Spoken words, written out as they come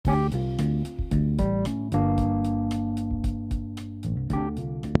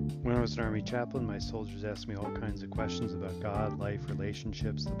was an Army chaplain. My soldiers asked me all kinds of questions about God, life,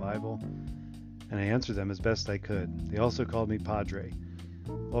 relationships, the Bible, and I answered them as best I could. They also called me Padre.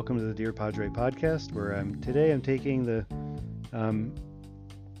 Welcome to the Dear Padre podcast, where today I'm taking the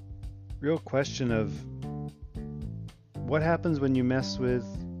real question of what happens when you mess with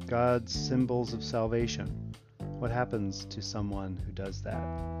God's symbols of salvation. What happens to someone who does that?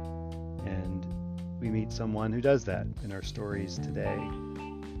 And we meet someone who does that in our stories today.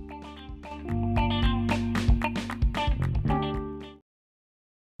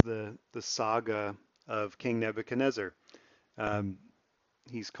 The saga of King Nebuchadnezzar.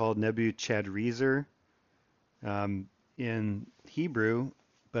 He's called Nebuchadrezzar in Hebrew,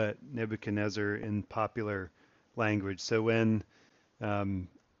 but Nebuchadnezzar in popular language. So when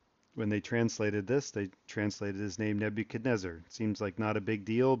they translated this, they translated his name Nebuchadnezzar. It seems like not a big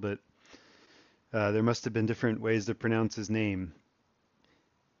deal, but there must have been different ways to pronounce his name.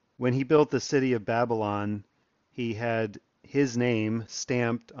 When he built the city of Babylon, he had his name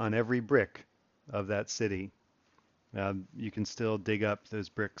stamped on every brick of that city. You can still dig up those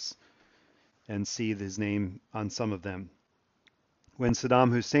bricks and see his name on some of them. When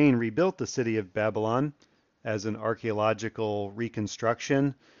Saddam Hussein rebuilt the city of Babylon as an archaeological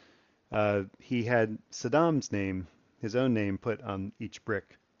reconstruction, he had Saddam's name, his own name, put on each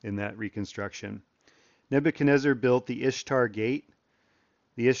brick in that reconstruction. Nebuchadnezzar built the Ishtar Gate.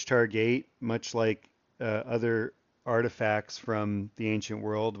 The Ishtar Gate, much like other artifacts from the ancient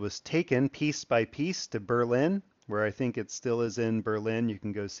world, was taken piece by piece to Berlin, where I think it still is in Berlin. You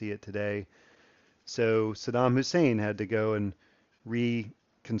can go see it today. So Saddam Hussein had to go and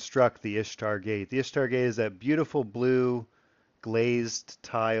reconstruct the Ishtar Gate. The Ishtar Gate is that beautiful blue glazed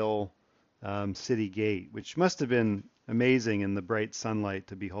tile city gate, which must have been amazing in the bright sunlight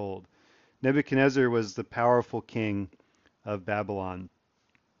to behold. Nebuchadnezzar was the powerful king of Babylon.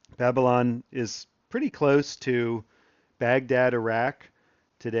 Babylon is pretty close to Baghdad, Iraq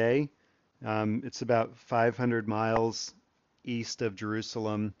today. It's about 500 miles east of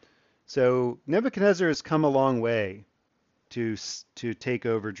Jerusalem. So Nebuchadnezzar has come a long way to take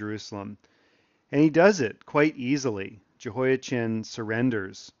over Jerusalem. And he does it quite easily. Jehoiachin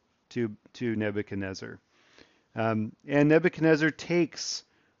surrenders to Nebuchadnezzar. And Nebuchadnezzar takes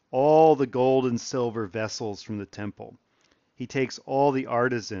all the gold and silver vessels from the temple. He takes all the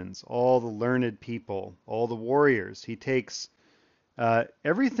artisans, all the learned people, all the warriors. He takes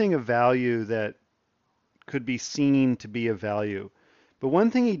everything of value that could be seen to be of value. But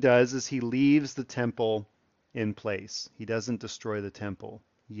one thing he does is he leaves the temple in place. He doesn't destroy the temple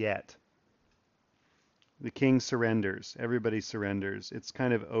yet. The king surrenders. Everybody surrenders. It's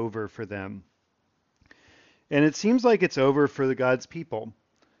kind of over for them. And it seems like it's over for the God's people.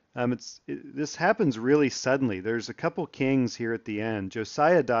 This happens really suddenly. There's a couple kings here at the end.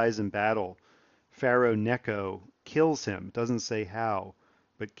 Josiah dies in battle. Pharaoh Necho kills him. Doesn't say how,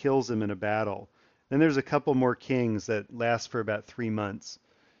 but kills him in a battle. Then there's a couple more kings that last for about 3 months.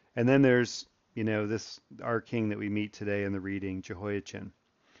 And then there's, our king that we meet today in the reading, Jehoiachin.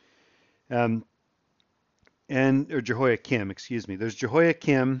 Or Jehoiakim, excuse me. There's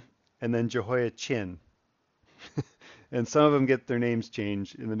Jehoiakim and then Jehoiachin. And some of them get their names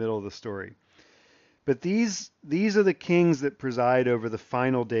changed in the middle of the story. But these are the kings that preside over the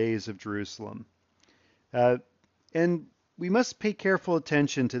final days of Jerusalem. And we must pay careful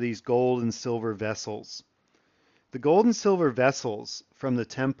attention to these gold and silver vessels. The gold and silver vessels from the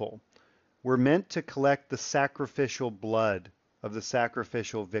temple were meant to collect the sacrificial blood of the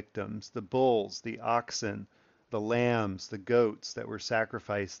sacrificial victims, the bulls, the oxen, the lambs, the goats that were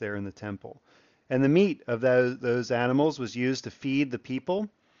sacrificed there in the temple. And the meat of those animals was used to feed the people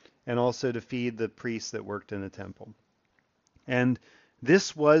and also to feed the priests that worked in the temple. And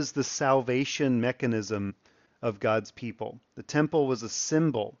this was the salvation mechanism of God's people. The temple was a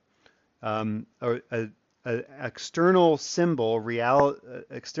symbol, an external symbol,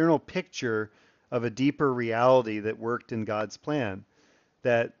 external picture of a deeper reality that worked in God's plan.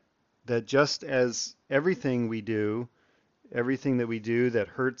 That just as everything that we do that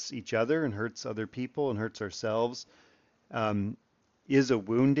hurts each other and hurts other people and hurts ourselves is a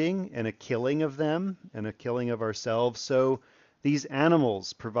wounding and a killing of them and a killing of ourselves. So these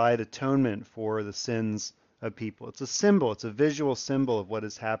animals provide atonement for the sins of people. It's a symbol. It's a visual symbol of what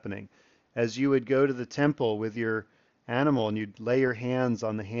is happening. As you would go to the temple with your animal and you'd lay your hands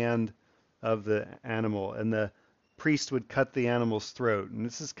on the hand of the animal and the priest would cut the animal's throat. And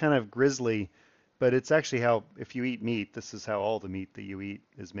this is kind of grisly, but it's actually how, if you eat meat, this is how all the meat that you eat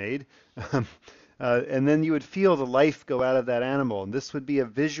is made. And then you would feel the life go out of that animal. And this would be a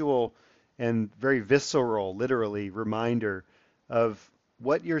visual and very visceral, literally, reminder of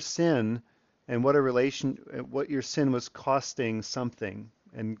what your sin and what your sin was costing something,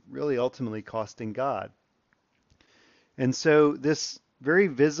 and really ultimately costing God. And so this very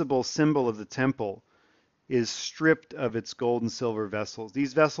visible symbol of the temple is stripped of its gold and silver vessels.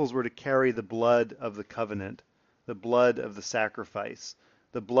 These vessels were to carry the blood of the covenant, the blood of the sacrifice,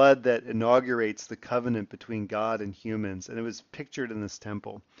 the blood that inaugurates the covenant between God and humans, and it was pictured in this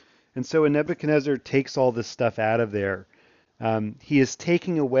temple. And so when Nebuchadnezzar takes all this stuff out of there, he is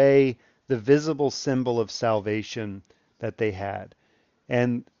taking away the visible symbol of salvation that they had.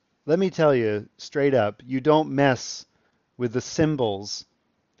 And let me tell you straight up, you don't mess with the symbols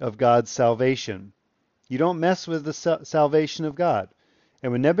of God's salvation. You don't mess with the salvation of God.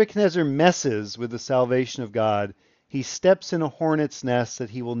 And when Nebuchadnezzar messes with the salvation of God, he steps in a hornet's nest that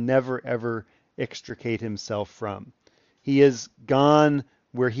he will never, ever extricate himself from. He is gone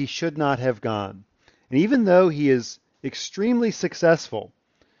where he should not have gone. And even though he is extremely successful,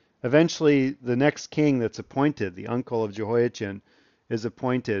 eventually the next king that's appointed, the uncle of Jehoiachin, is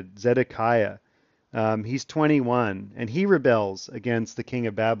appointed, Zedekiah. He's 21, and he rebels against the king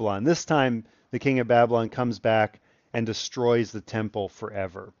of Babylon. This time, the king of Babylon comes back and destroys the temple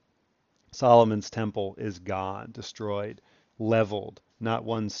forever. Solomon's temple is gone, destroyed, leveled. Not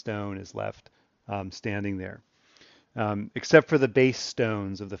one stone is left standing there, except for the base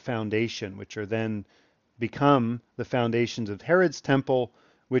stones of the foundation, which are then become the foundations of Herod's temple,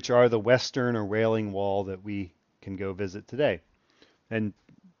 which are the western or Wailing Wall that we can go visit today. And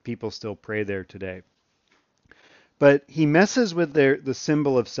people still pray there today. But he messes with the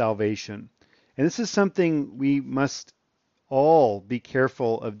symbol of salvation. And this is something we must all be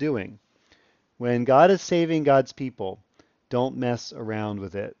careful of doing. When God is saving God's people, don't mess around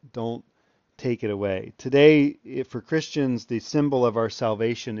with it. Don't take it away. Today, for Christians, the symbol of our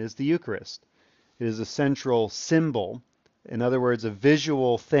salvation is the Eucharist. It is a central symbol. In other words, a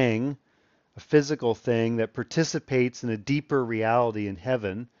visual thing, a physical thing that participates in a deeper reality in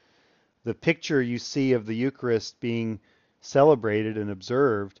heaven. The picture you see of the Eucharist being celebrated and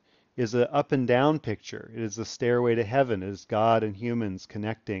observed is an up and down picture. It is the stairway to heaven. It is God and humans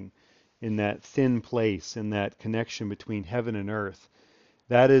connecting in that thin place, in that connection between heaven and earth.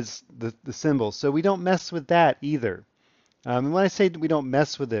 That is the symbol. So we don't mess with that either. And when I say we don't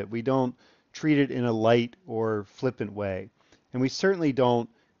mess with it, we don't treat it in a light or flippant way. And we certainly don't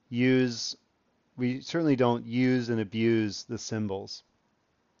use and abuse the symbols.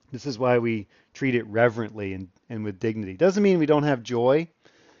 This is why we treat it reverently and with dignity. Doesn't mean we don't have joy,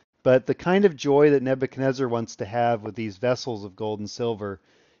 but the kind of joy that Nebuchadnezzar wants to have with these vessels of gold and silver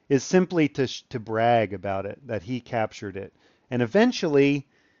is simply to brag about it, that he captured it. And eventually,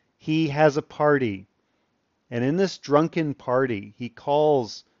 he has a party. And in this drunken party, he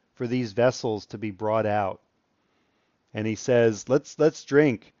calls for these vessels to be brought out. And he says, let's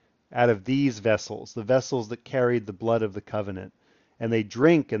drink out of these vessels, the vessels that carried the blood of the covenant. And they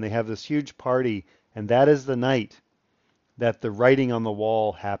drink and they have this huge party, and that is the night that the writing on the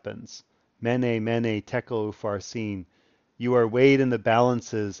wall happens. Mene, mene, tekel upharsin. You are weighed in the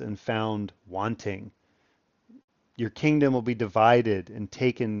balances and found wanting. Your kingdom will be divided and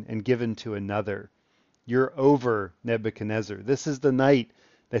taken and given to another. You're over, Nebuchadnezzar. This is the night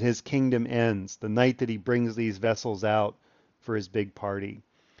that his kingdom ends, the night that he brings these vessels out for his big party.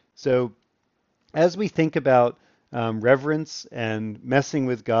 So as we think about reverence and messing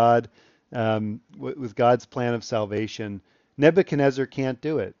with God, with God's plan of salvation, Nebuchadnezzar can't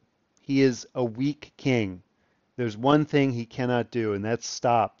do it. He is a weak king. There's one thing he cannot do, and that's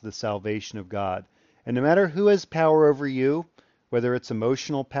stop the salvation of God. And no matter who has power over you, whether it's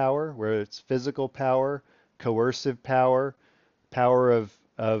emotional power, whether it's physical power, coercive power, power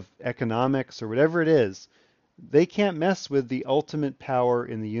of economics, or whatever it is, they can't mess with the ultimate power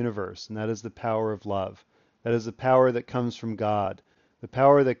in the universe, and that is the power of love. That is the power that comes from God. The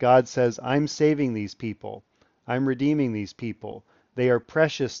power that God says, I'm saving these people. I'm redeeming these people. They are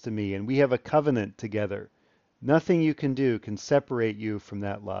precious to me, and we have a covenant together. Nothing you can do can separate you from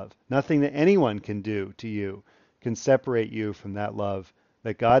that love. Nothing that anyone can do to you can separate you from that love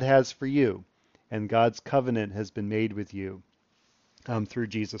that God has for you, and God's covenant has been made with you through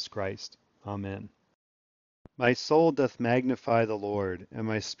Jesus Christ. Amen. My soul doth magnify the Lord, and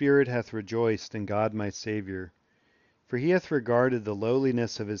my spirit hath rejoiced in God my Saviour. For he hath regarded the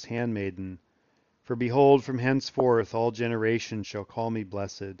lowliness of his handmaiden. For behold, from henceforth all generations shall call me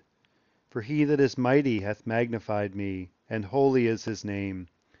blessed. For he that is mighty hath magnified me, and holy is his name.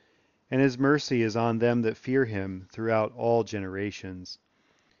 And his mercy is on them that fear him throughout all generations.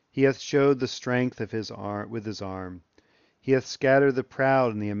 He hath showed the strength of his arm with his arm. He hath scattered the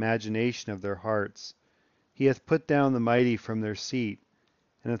proud in the imagination of their hearts. He hath put down the mighty from their seat,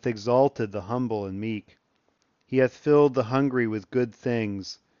 and hath exalted the humble and meek. He hath filled the hungry with good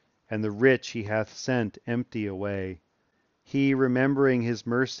things, and the rich he hath sent empty away. He, remembering his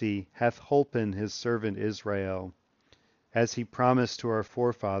mercy, hath holpen his servant Israel, as he promised to our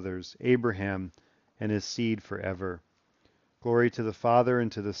forefathers, Abraham, and his seed forever. Glory to the Father,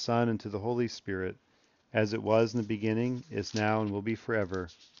 and to the Son, and to the Holy Spirit, as it was in the beginning, is now, and will be forever.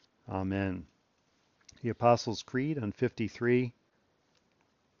 Amen. The Apostles' Creed on 53.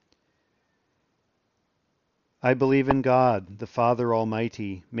 I believe in God, the Father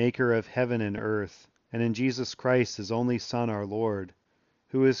Almighty, maker of heaven and earth, and in Jesus Christ, his only Son, our Lord,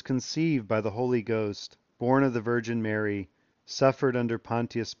 who was conceived by the Holy Ghost, born of the Virgin Mary, suffered under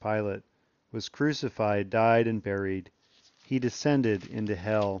Pontius Pilate, was crucified, died, and buried. He descended into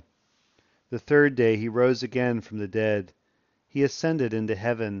hell. The third day he rose again from the dead. He ascended into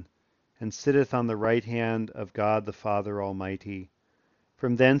heaven, and sitteth on the right hand of God the Father Almighty.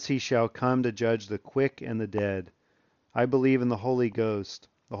 From thence he shall come to judge the quick and the dead. I believe in the Holy Ghost,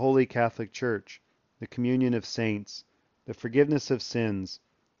 the Holy Catholic Church, the communion of saints, the forgiveness of sins,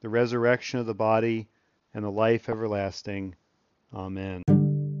 the resurrection of the body, and the life everlasting. Amen.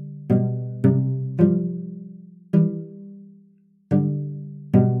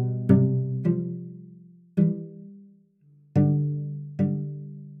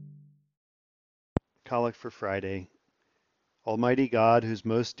 Collect for Friday. Almighty God, whose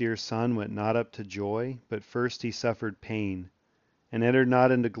most dear Son went not up to joy, but first he suffered pain, and entered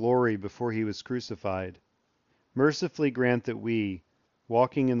not into glory before he was crucified, mercifully grant that we,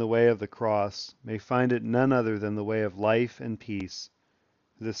 walking in the way of the cross, may find it none other than the way of life and peace.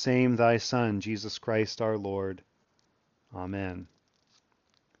 Through the same thy Son, Jesus Christ our Lord. Amen.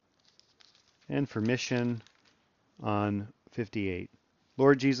 And for mission on 58.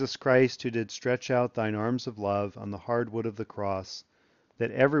 Lord Jesus Christ, who did stretch out thine arms of love on the hard wood of the cross,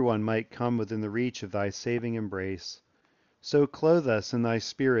 that everyone might come within the reach of thy saving embrace, so clothe us in thy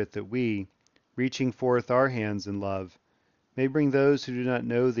Spirit that we, reaching forth our hands in love, may bring those who do not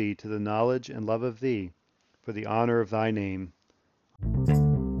know thee to the knowledge and love of thee, for the honor of thy name.